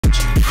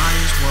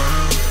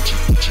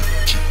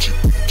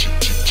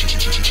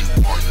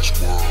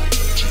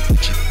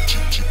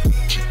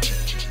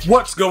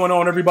What's going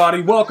on,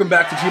 everybody? Welcome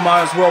back to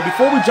GmiasWorld.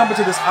 Before we jump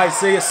into this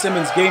Isaiah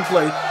Simmons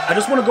gameplay, I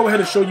just want to go ahead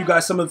and show you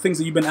guys some of the things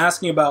that you've been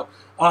asking about.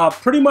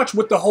 Pretty much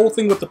with the whole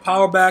thing with the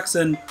power backs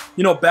and,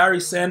 you know,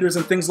 Barry Sanders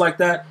and things like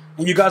that.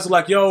 And you guys are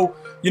like, yo,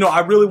 you know, I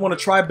really want to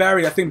try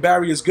Barry. I think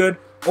Barry is good.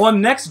 On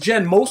next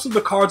gen, most of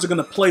the cards are going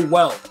to play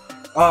well,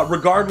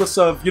 regardless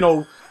of, you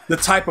know, the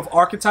type of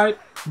archetype.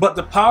 But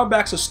the power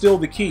backs are still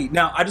the key.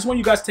 Now, I just want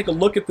you guys to take a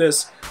look at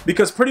this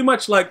because pretty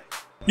much like,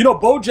 you know,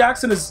 Bo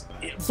Jackson is,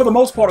 for the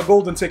most part, a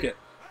golden ticket.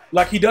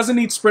 Like, he doesn't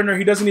need sprinter.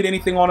 He doesn't need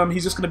anything on him.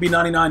 He's just going to be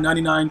 99,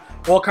 99,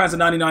 all kinds of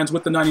 99s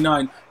with the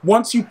 99.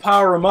 Once you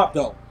power him up,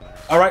 though,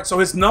 all right? So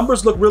his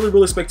numbers look really,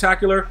 really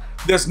spectacular.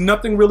 There's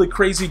nothing really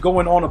crazy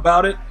going on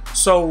about it.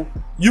 So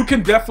you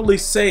can definitely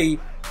say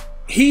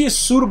he is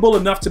suitable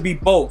enough to be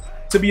both,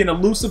 to be an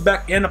elusive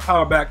back and a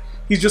power back.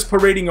 He's just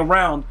parading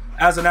around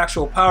as an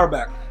actual power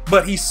back.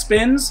 But he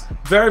spins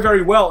very,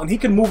 very well, and he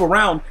can move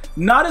around.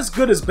 Not as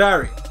good as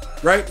Barry.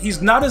 Right?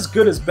 He's not as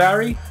good as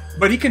Barry,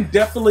 but he can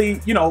definitely,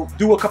 you know,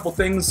 do a couple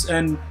things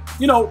and,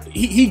 you know,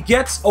 he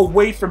gets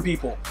away from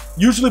people.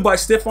 Usually by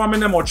stiff arming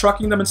them or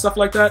trucking them and stuff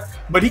like that,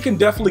 but he can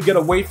definitely get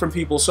away from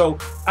people. So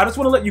I just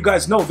want to let you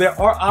guys know there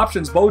are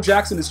options. Bo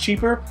Jackson is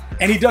cheaper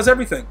and he does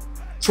everything.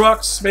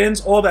 Trucks,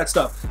 spins, all that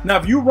stuff. Now,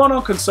 if you run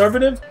on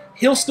conservative,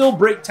 he'll still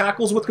break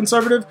tackles with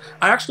conservative.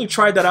 I actually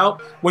tried that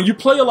out. When you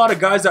play a lot of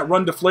guys that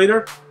run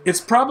deflator,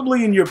 it's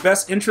probably in your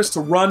best interest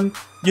to run,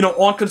 you know,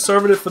 on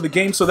conservative for the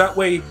game, so that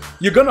way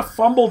you're gonna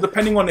fumble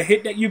depending on the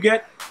hit that you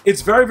get.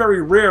 It's very,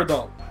 very rare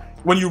though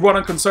when you run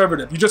on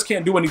conservative. You just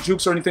can't do any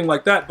jukes or anything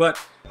like that, but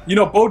you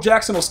know, Bo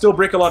Jackson will still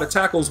break a lot of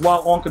tackles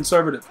while on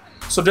conservative.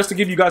 So just to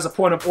give you guys a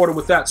point of order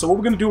with that. So what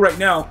we're gonna do right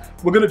now,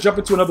 we're gonna jump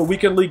into another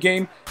weekend league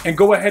game and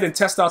go ahead and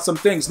test out some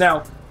things.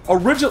 Now, bro,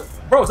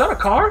 is that a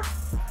car?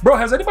 Bro,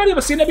 has anybody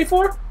ever seen that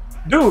before?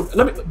 Dude,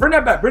 let me bring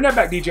that back,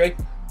 DJ.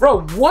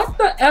 Bro, what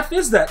the F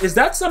is that? Is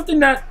that something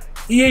that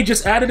EA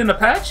just added in a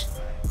patch?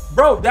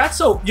 Bro, that's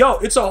yo,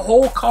 it's a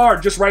whole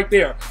card just right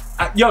there.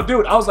 Yo,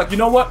 dude, I was like, you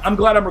know what? I'm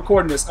glad I'm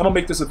recording this. I'm gonna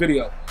make this a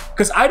video.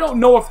 Because I don't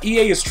know if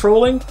EA is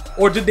trolling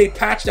or did they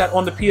patch that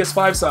on the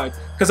PS5 side.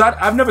 Because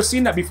I've never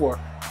seen that before.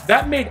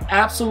 That made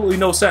absolutely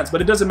no sense,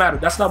 but it doesn't matter.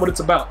 That's not what it's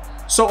about.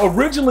 So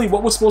originally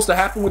what was supposed to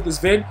happen with this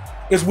vid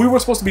is we were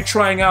supposed to be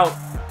trying out,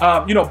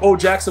 you know, Bo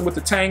Jackson with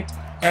the tank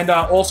and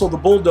also the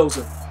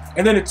bulldozer.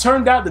 And then it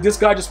turned out that this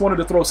guy just wanted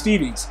to throw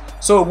Stevies.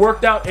 So it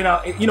worked out in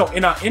our, you know,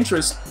 in our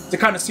interest to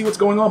kind of see what's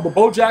going on. But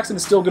Bo Jackson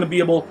is still going to be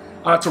able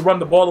to run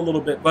the ball a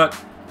little bit. But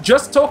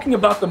just talking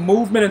about the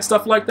movement and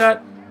stuff like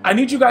that, I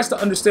need you guys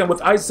to understand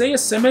with Isaiah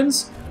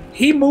Simmons,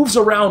 he moves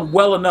around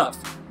well enough.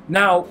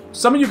 Now,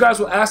 some of you guys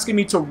were asking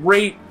me to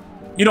rate,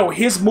 you know,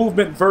 his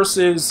movement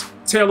versus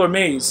Taylor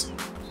Mays.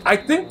 I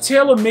think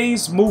Taylor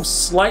Mays moves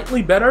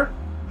slightly better,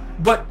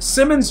 but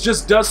Simmons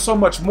just does so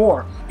much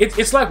more.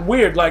 It's like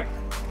weird. Like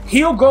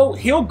he'll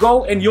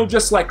go and you'll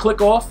just like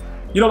click off,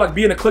 you know, like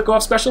being a click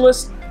off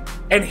specialist,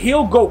 and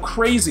he'll go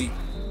crazy.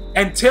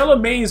 And Taylor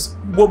Mays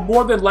will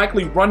more than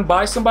likely run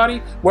by somebody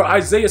where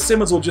Isaiah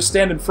Simmons will just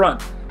stand in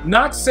front.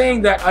 Not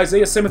saying that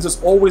Isaiah Simmons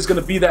is always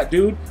going to be that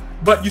dude,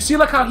 but you see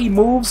like how he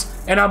moves,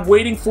 and I'm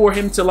waiting for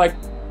him to like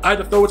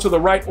either throw it to the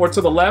right or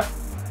to the left.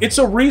 It's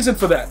a reason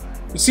for that.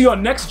 You see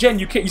on next gen,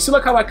 you see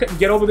like how I couldn't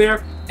get over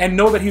there and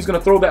know that he's going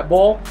to throw that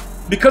ball?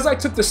 Because I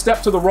took the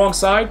step to the wrong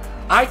side,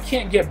 I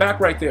can't get back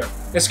right there.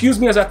 Excuse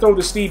me as I throw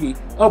the Stevie.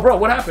 Oh, bro,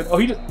 what happened?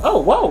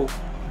 Oh, whoa.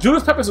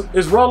 Julius Peppers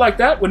is raw like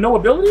that with no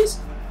abilities?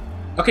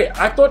 Okay,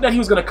 I thought that he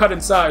was going to cut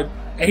inside,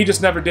 and he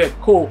just never did.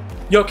 Cool.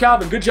 Yo,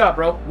 Calvin, good job,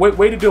 bro.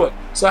 Way to do it.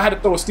 So I had to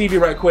throw a Stevie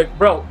right quick.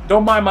 Bro,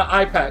 don't mind my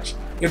eye patch.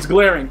 It's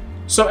glaring.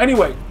 So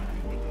anyway,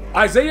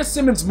 Isaiah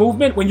Simmons'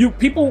 movement, when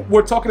people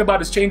were talking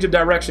about his change of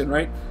direction,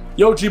 right?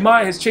 Yo,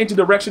 Gmias, his change of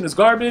direction is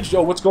garbage.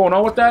 Yo, what's going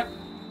on with that?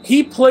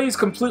 He plays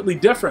completely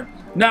different.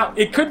 Now,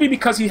 it could be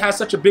because he has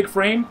such a big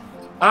frame.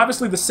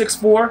 Obviously, the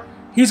 6'4",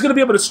 he's going to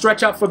be able to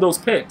stretch out for those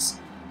picks.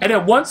 And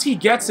then once he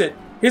gets it,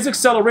 his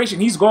acceleration,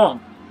 he's gone.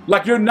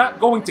 Like, you're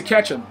not going to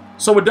catch him.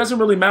 So it doesn't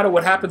really matter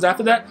what happens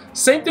after that.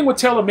 Same thing with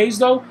Taylor Mays,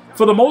 though.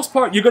 For the most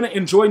part, you're going to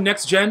enjoy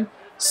next gen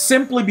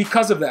simply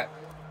because of that.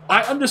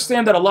 I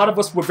understand that a lot of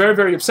us were very,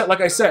 very upset.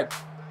 Like I said,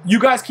 you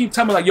guys keep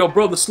telling me, like, yo,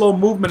 bro, the slow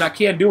movement, I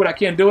can't do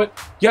it.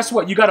 Guess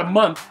what? You got a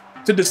month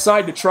to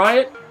decide to try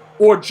it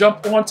or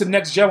jump on to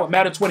next gen with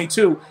Madden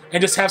 22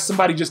 and just have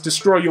somebody just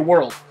destroy your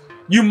world.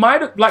 You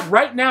might, like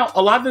right now,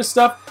 a lot of this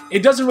stuff,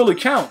 it doesn't really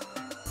count.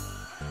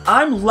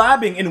 I'm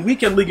labbing in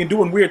Weekend League and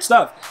doing weird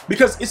stuff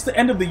because it's the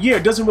end of the year.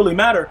 It doesn't really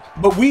matter.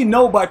 But we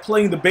know by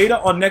playing the beta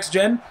on next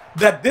gen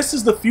that this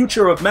is the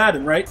future of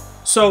Madden, right?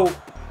 So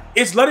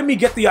it's letting me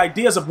get the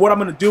ideas of what I'm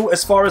going to do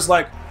as far as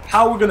like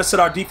how we're going to set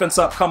our defense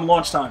up come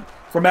launch time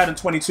for Madden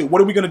 22. What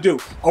are we going to do?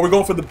 Are we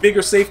going for the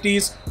bigger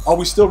safeties? Are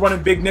we still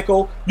running big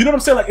nickel? You know what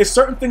I'm saying? Like, it's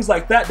certain things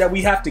like that that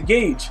we have to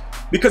gauge,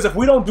 because if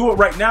we don't do it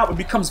right now, it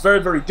becomes very,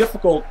 very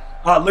difficult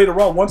later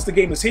on. Once the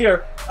game is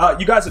here,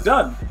 you guys are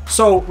done.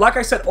 So like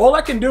I said, all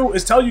I can do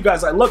is tell you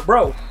guys, like, look,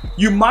 bro,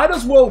 you might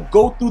as well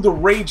go through the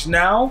rage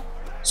now,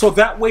 so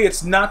that way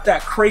it's not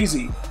that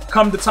crazy.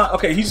 come the time.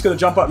 Okay, he's just going to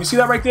jump up. You see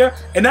that right there?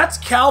 And that's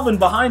Calvin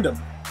behind him.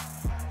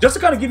 Just to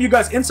kind of give you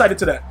guys insight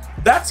into that.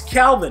 That's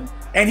Calvin.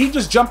 And he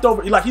just jumped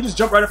over. Like, he just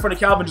jumped right in front of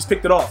Calvin and just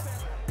picked it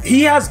off.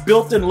 He has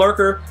built-in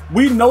lurker.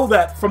 We know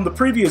that from the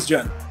previous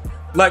gen.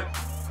 Like,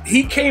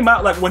 he came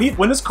out, like,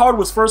 when this card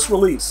was first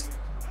released,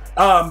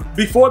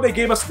 before they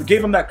gave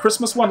him that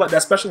Christmas one, like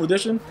that special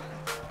edition,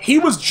 he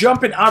was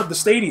jumping out of the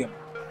stadium.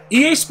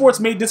 EA Sports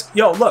made this,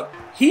 yo, look,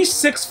 he's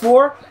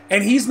 6'4",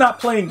 and he's not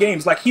playing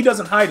games. Like, he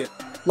doesn't hide it.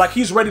 Like,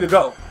 he's ready to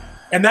go.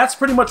 And that's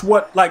pretty much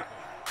what, like,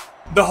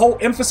 the whole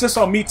emphasis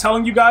on me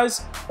telling you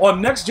guys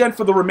on next gen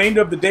for the remainder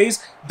of the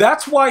days.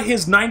 That's why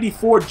his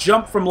 94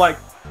 jumped from, like,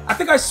 I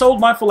think I sold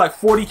mine for like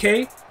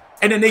 40K,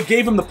 and then they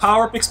gave him the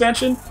power-up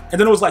expansion, and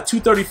then it was like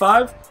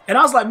 235, and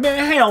I was like,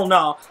 man, hell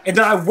no. And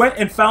then I went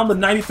and found the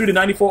 93 to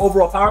 94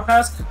 overall power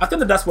pass. I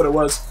think that's what it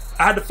was.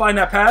 I had to find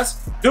that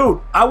pass.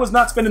 Dude, I was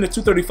not spending the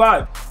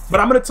 235. But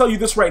I'm going to tell you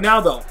this right now,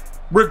 though.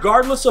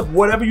 Regardless of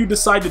whatever you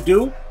decide to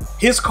do,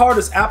 his card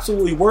is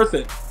absolutely worth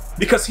it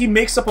because he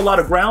makes up a lot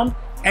of ground,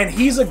 and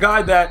he's a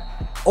guy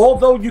that,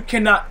 although you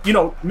cannot, you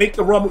know, make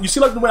the run. You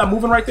see like the way I'm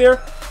moving right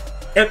there?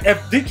 If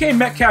DK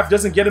Metcalf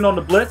doesn't get in on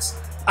the blitz,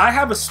 I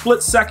have a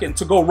split second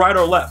to go right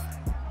or left.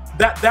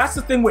 That's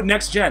the thing with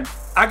next gen.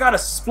 I got a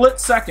split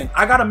second.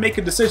 I got to make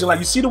a decision. Like,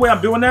 you see the way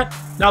I'm doing that?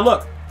 Now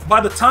look, by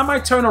the time I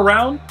turn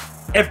around,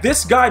 if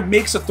this guy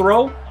makes a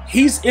throw,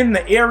 he's in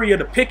the area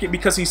to pick it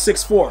because he's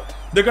 6'4".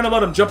 They're going to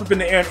let him jump up in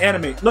the air and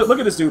animate. Look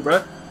at this dude,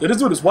 bro. This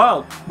dude is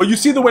wild. But you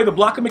see the way the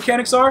blocking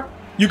mechanics are?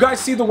 You guys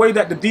see the way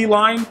that the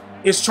D-line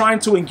is trying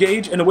to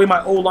engage and the way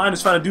my O-line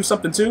is trying to do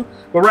something too?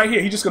 But right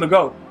here, he's just going to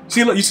go.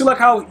 See, look, you see like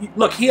how,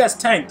 look, he has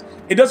tanked.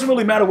 It doesn't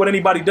really matter what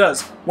anybody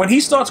does. When he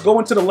starts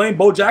going to the lane,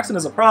 Bo Jackson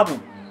is a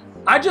problem.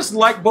 I just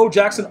like Bo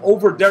Jackson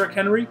over Derrick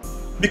Henry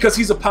because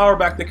he's a power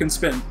back that can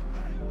spin.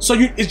 So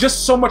it's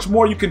just so much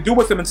more you can do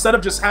with him instead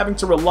of just having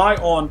to rely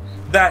on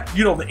that,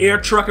 you know, the air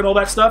truck and all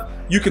that stuff.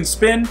 You can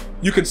spin,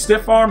 you can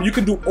stiff arm, you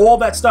can do all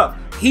that stuff.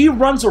 He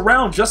runs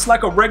around just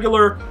like a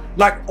regular,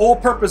 like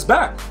all-purpose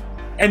back.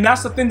 And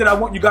that's the thing that I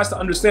want you guys to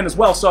understand as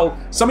well. So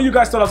some of you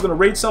guys thought I was going to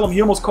raid sell him.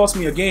 He almost cost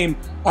me a game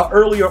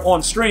earlier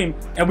on stream,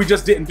 and we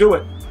just didn't do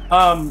it.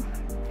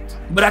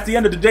 But at the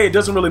end of the day, it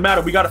doesn't really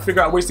matter. We got to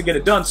figure out ways to get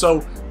it done.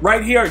 So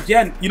right here,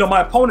 again, you know,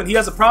 my opponent, he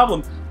has a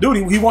problem.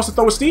 Dude, he wants to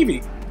throw a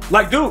Stevie.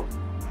 Like, dude,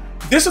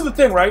 this is the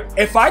thing, right?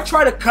 If I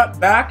try to cut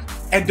back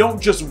and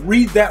don't just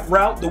read that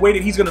route the way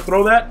that he's going to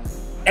throw that,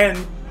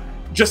 and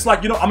just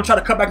like, you know, I'm going to try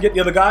to cut back and get the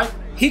other guy,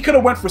 he could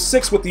have went for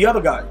 6 with the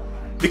other guy.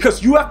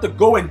 Because you have to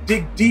go and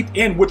dig deep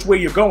in which way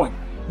you're going.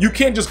 You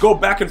can't just go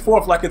back and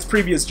forth like it's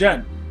previous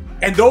gen.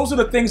 And those are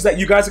the things that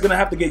you guys are going to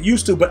have to get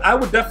used to. But I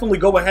would definitely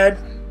go ahead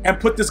and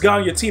put this guy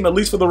on your team, at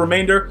least for the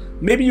remainder.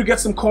 Maybe you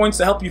get some coins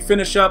to help you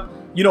finish up,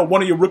 you know,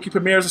 one of your rookie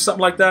premieres or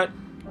something like that.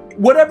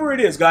 Whatever it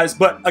is, guys.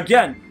 But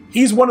again,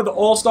 he's one of the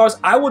all-stars.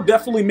 I would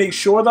definitely make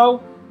sure,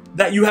 though,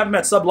 that you have him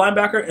at sub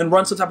linebacker and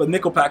run some type of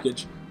nickel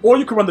package. Or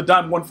you can run the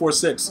dime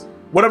 146.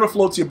 Whatever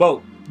floats your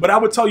boat. But I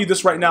would tell you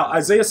this right now.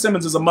 Isaiah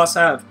Simmons is a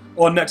must-have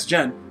on next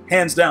gen,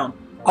 hands down.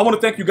 I want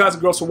to thank you guys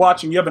and girls for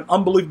watching. You have an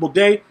unbelievable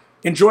day.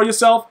 Enjoy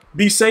yourself.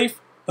 Be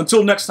safe.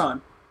 Until next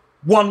time.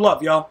 One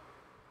love, y'all.